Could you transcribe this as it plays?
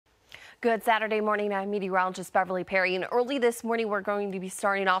Good Saturday morning. I'm meteorologist Beverly Perry, and early this morning we're going to be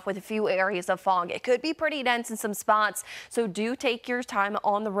starting off with a few areas of fog. It could be pretty dense in some spots, so do take your time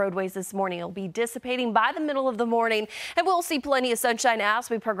on the roadways this morning. It'll be dissipating by the middle of the morning, and we'll see plenty of sunshine as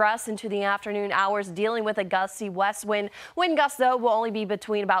we progress into the afternoon hours, dealing with a gusty west wind. Wind gusts, though, will only be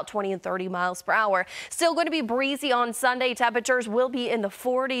between about 20 and 30 miles per hour. Still going to be breezy on Sunday. Temperatures will be in the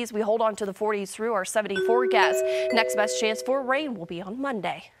 40s. We hold on to the 40s through our 70 forecast. Next best chance for rain will be on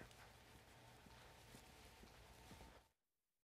Monday.